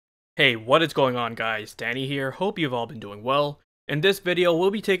Hey, what is going on guys? Danny here, hope you've all been doing well. In this video,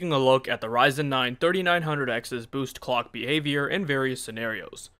 we'll be taking a look at the Ryzen 9 3900X's boost clock behavior in various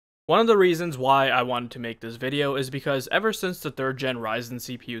scenarios. One of the reasons why I wanted to make this video is because ever since the 3rd gen Ryzen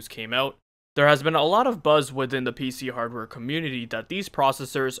CPUs came out, there has been a lot of buzz within the PC hardware community that these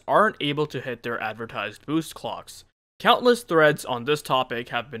processors aren't able to hit their advertised boost clocks. Countless threads on this topic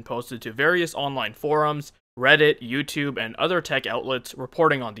have been posted to various online forums, Reddit, YouTube, and other tech outlets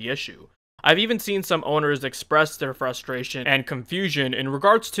reporting on the issue. I've even seen some owners express their frustration and confusion in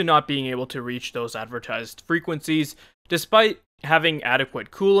regards to not being able to reach those advertised frequencies, despite having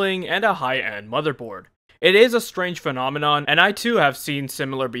adequate cooling and a high-end motherboard. It is a strange phenomenon, and I too have seen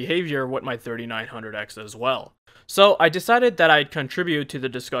similar behavior with my 3900X as well. So I decided that I'd contribute to the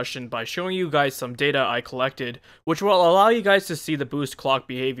discussion by showing you guys some data I collected, which will allow you guys to see the boost clock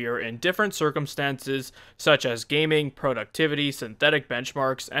behavior in different circumstances, such as gaming, productivity, synthetic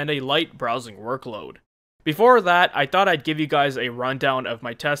benchmarks, and a light browsing workload. Before that, I thought I'd give you guys a rundown of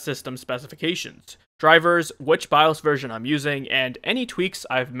my test system specifications, drivers, which BIOS version I'm using, and any tweaks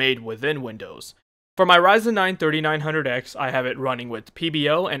I've made within Windows. For my Ryzen 9 3900X, I have it running with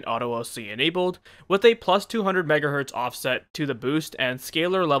PBO and AutoOC enabled, with a plus 200 MHz offset to the boost and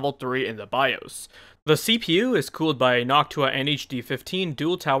scalar level 3 in the BIOS. The CPU is cooled by a Noctua NHD15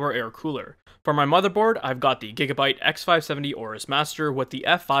 dual tower air cooler. For my motherboard, I've got the Gigabyte X570 Aorus Master with the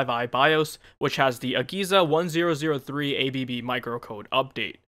F5i BIOS, which has the EVGA 1003 ABB microcode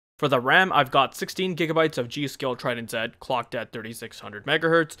update. For the RAM, I've got 16GB of G-Skill Trident Z clocked at 3600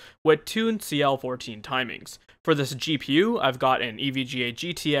 MHz with tuned CL14 timings. For this GPU, I've got an EVGA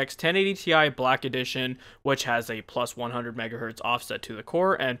GTX 1080 Ti Black Edition, which has a plus 100 MHz offset to the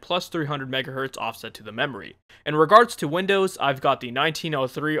core and plus 300 MHz offset to the memory. In regards to Windows, I've got the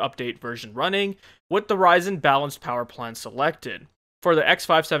 1903 update version running, with the Ryzen balanced power plan selected. For the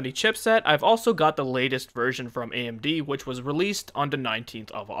X570 chipset, I've also got the latest version from AMD, which was released on the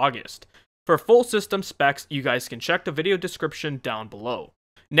 19th of August. For full system specs, you guys can check the video description down below.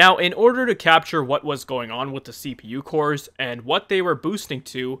 Now, in order to capture what was going on with the CPU cores and what they were boosting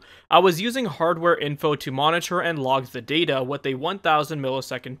to, I was using hardware info to monitor and log the data with a 1000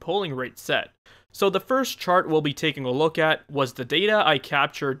 millisecond polling rate set. So the first chart we'll be taking a look at was the data I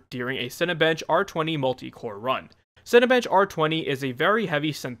captured during a CINEBENCH R20 multi-core run. CINEBENCH R20 is a very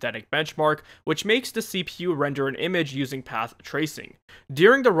heavy synthetic benchmark, which makes the CPU render an image using path tracing.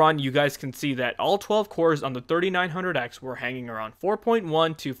 During the run, you guys can see that all 12 cores on the 3900X were hanging around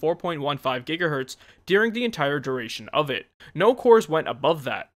 4.1 to 4.15 GHz during the entire duration of it. No cores went above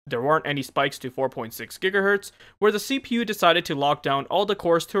that. There weren't any spikes to 4.6 GHz, where the CPU decided to lock down all the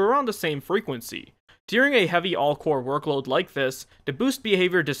cores to around the same frequency. During a heavy all-core workload like this, the boost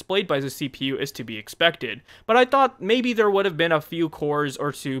behavior displayed by the CPU is to be expected, but I thought maybe there would have been a few cores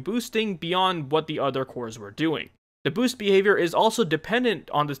or two boosting beyond what the other cores were doing. The boost behavior is also dependent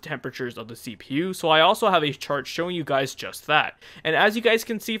on the temperatures of the CPU, so I also have a chart showing you guys just that. And as you guys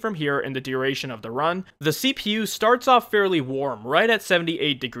can see from here in the duration of the run, the CPU starts off fairly warm, right at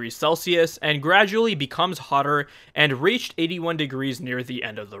 78 degrees Celsius, and gradually becomes hotter and reached 81 degrees near the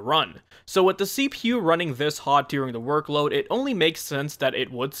end of the run. So with the CPU running this hot during the workload, it only makes sense that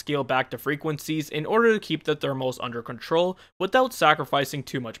it would scale back the frequencies in order to keep the thermals under control without sacrificing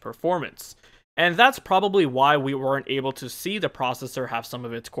too much performance. And that's probably why we weren't able to see the processor have some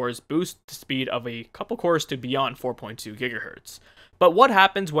of its cores boost the speed of a couple cores to beyond 4.2 GHz. But what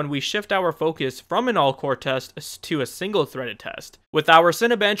happens when we shift our focus from an all-core test to a single-threaded test? With our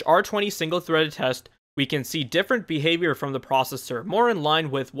CINEBENCH R20 single-threaded test, we can see different behavior from the processor, more in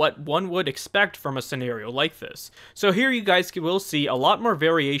line with what one would expect from a scenario like this. So here you guys will see a lot more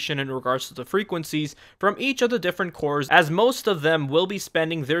variation in regards to the frequencies from each of the different cores, as most of them will be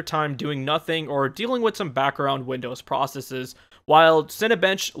spending their time doing nothing or dealing with some background Windows processes, while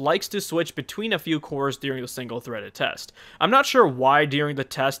CINEBENCH likes to switch between a few cores during the single-threaded test. I'm not sure why during the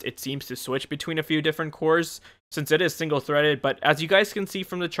test it seems to switch between a few different cores, since it is single-threaded, but as you guys can see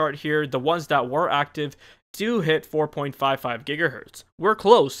from the chart here, the ones that were active do hit 4.55 GHz. We're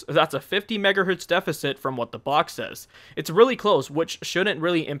close. That's a 50 MHz deficit from what the box says. It's really close, which shouldn't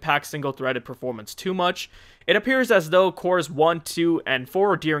really impact single-threaded performance too much. It appears as though cores 1, 2, and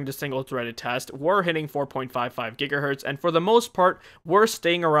 4 during the single-threaded test were hitting 4.55 GHz, and for the most part, were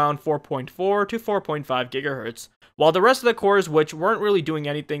staying around 4.4 to 4.5 GHz. While the rest of the cores, which weren't really doing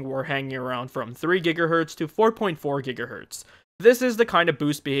anything, were hanging around from 3 GHz to 4.4 GHz. This is the kind of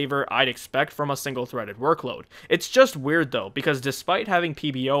boost behavior I'd expect from a single-threaded workload. It's just weird though, because despite having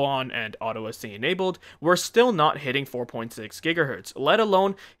PBO on and AutoOC enabled, we're still not hitting 4.6 GHz, let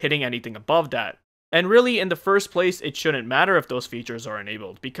alone hitting anything above that. And really, in the first place, it shouldn't matter if those features are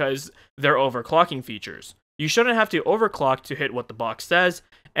enabled, because they're overclocking features. You shouldn't have to overclock to hit what the box says,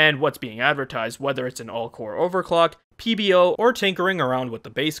 and what's being advertised, whether it's an all-core overclock, PBO, or tinkering around with the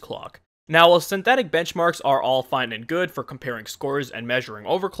base clock. Now, while synthetic benchmarks are all fine and good for comparing scores and measuring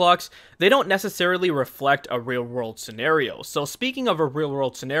overclocks, they don't necessarily reflect a real-world scenario. So speaking of a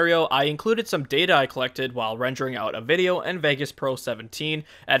real-world scenario, I included some data I collected while rendering out a video in Vegas Pro 17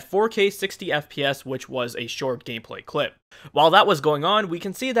 at 4K 60 FPS, which was a short gameplay clip. While that was going on, we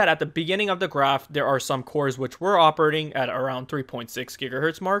can see that at the beginning of the graph, there are some cores which were operating at around 3.6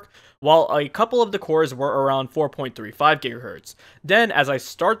 GHz mark, while a couple of the cores were around 4.35 GHz. Then, as I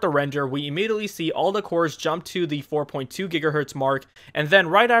start the render, we immediately see all the cores jump to the 4.2 GHz mark, and then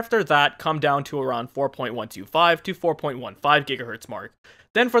right after that come down to around 4.125 to 4.15 GHz mark.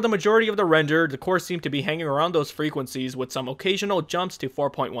 Then for the majority of the render, the cores seem to be hanging around those frequencies with some occasional jumps to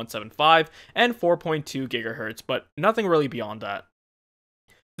 4.175 and 4.2 GHz, but nothing really beyond that.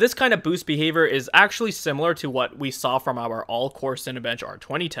 This kind of boost behavior is actually similar to what we saw from our all-core CINEBENCH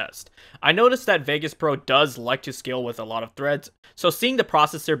R20 test. I noticed that Vegas Pro does like to scale with a lot of threads, so seeing the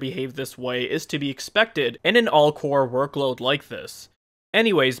processor behave this way is to be expected in an all-core workload like this.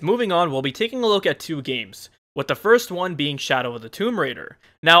 Anyways, moving on, we'll be taking a look at two games, with the first one being Shadow of the Tomb Raider.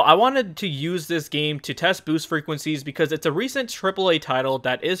 Now, I wanted to use this game to test boost frequencies because it's a recent AAA title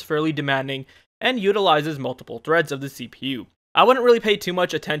that is fairly demanding and utilizes multiple threads of the CPU. I wouldn't really pay too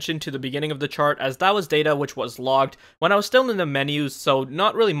much attention to the beginning of the chart, as that was data which was logged when I was still in the menus, so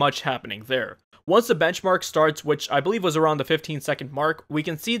not really much happening there. Once the benchmark starts, which I believe was around the 15-second mark, we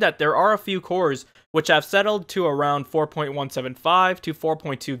can see that there are a few cores which have settled to around 4.175 to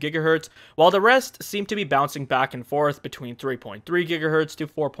 4.2 GHz, while the rest seem to be bouncing back and forth between 3.3 GHz to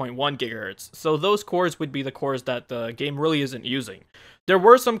 4.1 GHz, so those cores would be the cores that the game really isn't using. There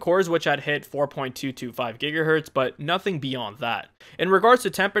were some cores which had hit 4.225 GHz, but nothing beyond that. In regards to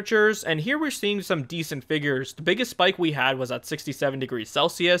temperatures, and here we're seeing some decent figures, the biggest spike we had was at 67 degrees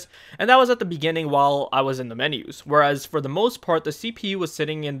Celsius, and that was at the beginning while I was in the menus, whereas for the most part, the CPU was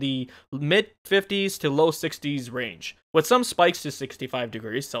sitting in the mid-50s to low 60s range, with some spikes to 65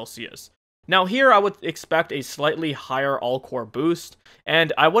 degrees Celsius. Now here I would expect a slightly higher all-core boost,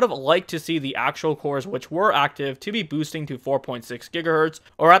 and I would have liked to see the actual cores which were active to be boosting to 4.6 GHz,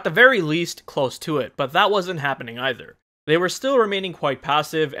 or at the very least close to it, but that wasn't happening either. They were still remaining quite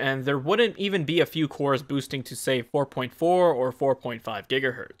passive, and there wouldn't even be a few cores boosting to say 4.4 or 4.5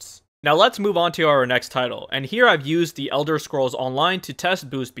 GHz. Now let's move on to our next title, and here I've used the Elder Scrolls Online to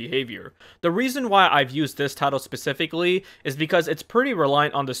test boost behavior. The reason why I've used this title specifically is because it's pretty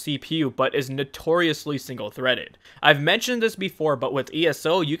reliant on the CPU, but is notoriously single-threaded. I've mentioned this before, but with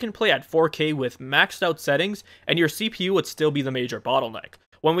ESO, you can play at 4K with maxed out settings, and your CPU would still be the major bottleneck.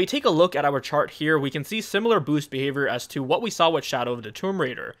 When we take a look at our chart here, we can see similar boost behavior as to what we saw with Shadow of the Tomb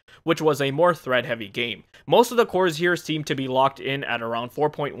Raider, which was a more thread-heavy game. Most of the cores here seem to be locked in at around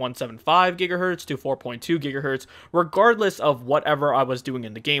 4.175 GHz to 4.2 GHz, regardless of whatever I was doing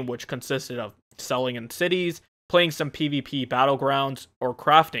in the game, which consisted of selling in cities, playing some PvP battlegrounds, or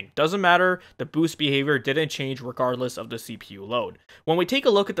crafting. Doesn't matter, the boost behavior didn't change regardless of the CPU load. When we take a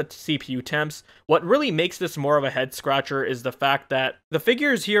look at the CPU temps, what really makes this more of a head scratcher is the fact that the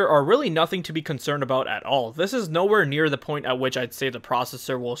figures here are really nothing to be concerned about at all. This is nowhere near the point at which I'd say the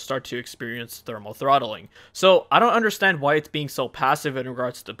processor will start to experience thermal throttling. So I don't understand why it's being so passive in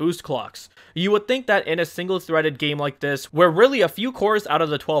regards to the boost clocks. You would think that in a single-threaded game like this, where really a few cores out of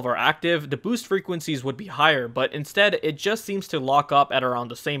the 12 are active, the boost frequencies would be higher, but instead it just seems to lock up at around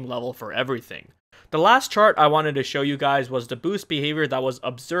the same level for everything. The last chart I wanted to show you guys was the boost behavior that was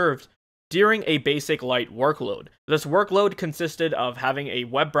observed during a basic light workload. This workload consisted of having a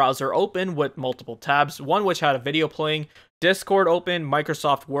web browser open with multiple tabs, one which had a video playing, Discord open,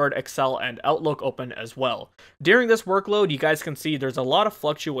 Microsoft Word, Excel, and Outlook open as well. During this workload, you guys can see there's a lot of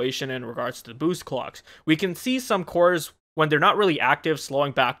fluctuation in regards to the boost clocks. We can see some cores when they're not really active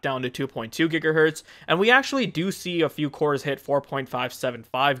slowing back down to 2.2 GHz, and we actually do see a few cores hit 4.575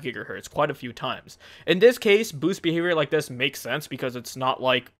 GHz quite a few times. In this case, boost behavior like this makes sense because it's not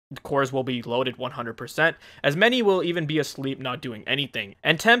like cores will be loaded 100%, as many will even be asleep not doing anything,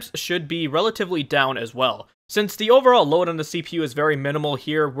 and temps should be relatively down as well. Since the overall load on the CPU is very minimal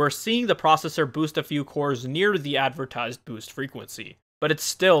here, we're seeing the processor boost a few cores near the advertised boost frequency, but it's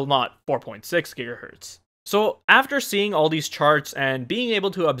still not 4.6 GHz. So after seeing all these charts and being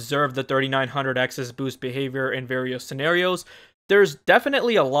able to observe the 3900X's boost behavior in various scenarios, There's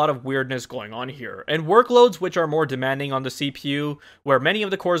definitely a lot of weirdness going on here, and workloads which are more demanding on the CPU, where many of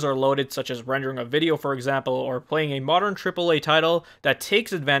the cores are loaded, such as rendering a video for example, or playing a modern AAA title that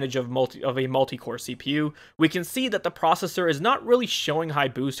takes advantage of a multi-core CPU, we can see that the processor is not really showing high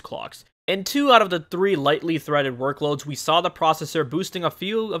boost clocks. In 2 out of the 3 lightly threaded workloads, we saw the processor boosting a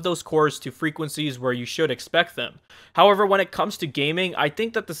few of those cores to frequencies where you should expect them. However, when it comes to gaming, I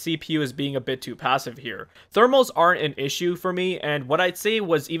think that the CPU is being a bit too passive here. Thermals aren't an issue for me, and what I'd say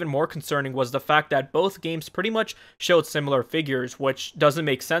was even more concerning was the fact that both games pretty much showed similar figures, which doesn't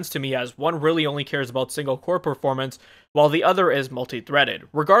make sense to me as one really only cares about single core performance, while the other is multi-threaded.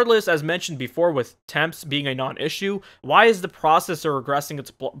 Regardless, as mentioned before with temps being a non-issue, why is the processor regressing its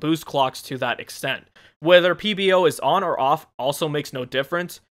boost clocks to that extent? Whether PBO is on or off also makes no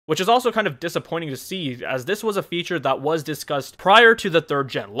difference, which is also kind of disappointing to see, as this was a feature that was discussed prior to the 3rd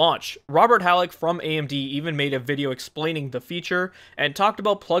gen launch. Robert Halleck from AMD even made a video explaining the feature and talked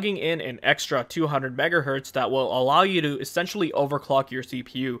about plugging in an extra 200 MHz that will allow you to essentially overclock your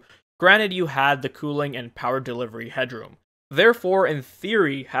CPU, granted you had the cooling and power delivery headroom. Therefore, in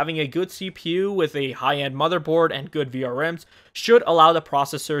theory, having a good CPU with a high-end motherboard and good VRMs should allow the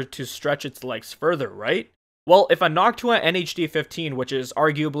processor to stretch its legs further, right? Well, if a Noctua NHD15, which is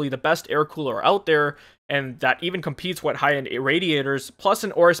arguably the best air cooler out there, and that even competes with high-end radiators, plus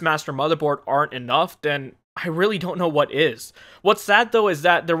an Aorus Master motherboard aren't enough, then I really don't know what is. What's sad though is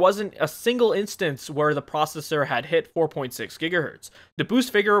that there wasn't a single instance where the processor had hit 4.6 GHz. The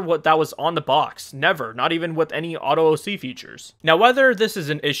boost figure that was on the box, never, not even with any auto OC features. Now whether this is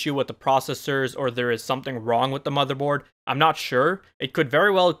an issue with the processors or there is something wrong with the motherboard, I'm not sure. It could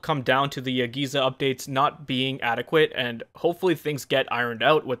very well come down to the EVGA updates not being adequate, and hopefully things get ironed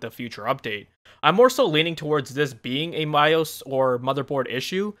out with the future update. I'm more so leaning towards this being a BIOS or motherboard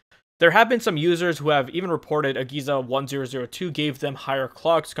issue. There have been some users who have even reported EVGA 1002 gave them higher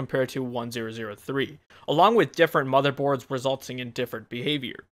clocks compared to 1003, along with different motherboards resulting in different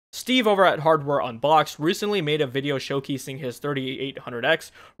behavior. Steve over at Hardware Unboxed recently made a video showcasing his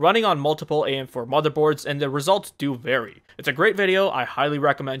 3800X running on multiple AM4 motherboards, and the results do vary. It's a great video, I highly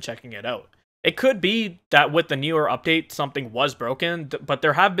recommend checking it out. It could be that with the newer update something was broken, but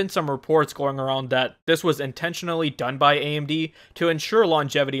there have been some reports going around that this was intentionally done by AMD to ensure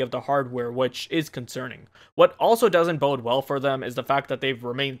longevity of the hardware, which is concerning. What also doesn't bode well for them is the fact that they've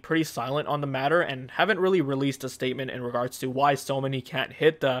remained pretty silent on the matter and haven't really released a statement in regards to why so many can't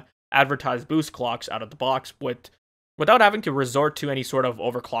hit the advertised boost clocks out of the box without having to resort to any sort of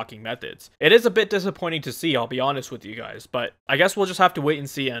overclocking methods. It is a bit disappointing to see, I'll be honest with you guys, but I guess we'll just have to wait and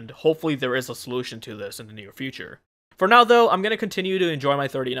see, and hopefully there is a solution to this in the near future. For now though, I'm going to continue to enjoy my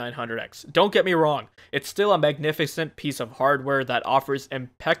 3900X. Don't get me wrong, it's still a magnificent piece of hardware that offers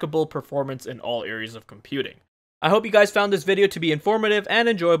impeccable performance in all areas of computing. I hope you guys found this video to be informative and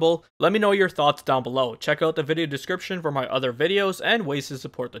enjoyable. Let me know your thoughts down below. Check out the video description for my other videos and ways to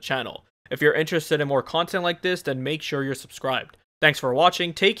support the channel. If you're interested in more content like this, then make sure you're subscribed. Thanks for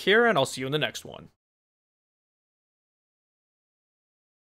watching, take care, and I'll see you in the next one.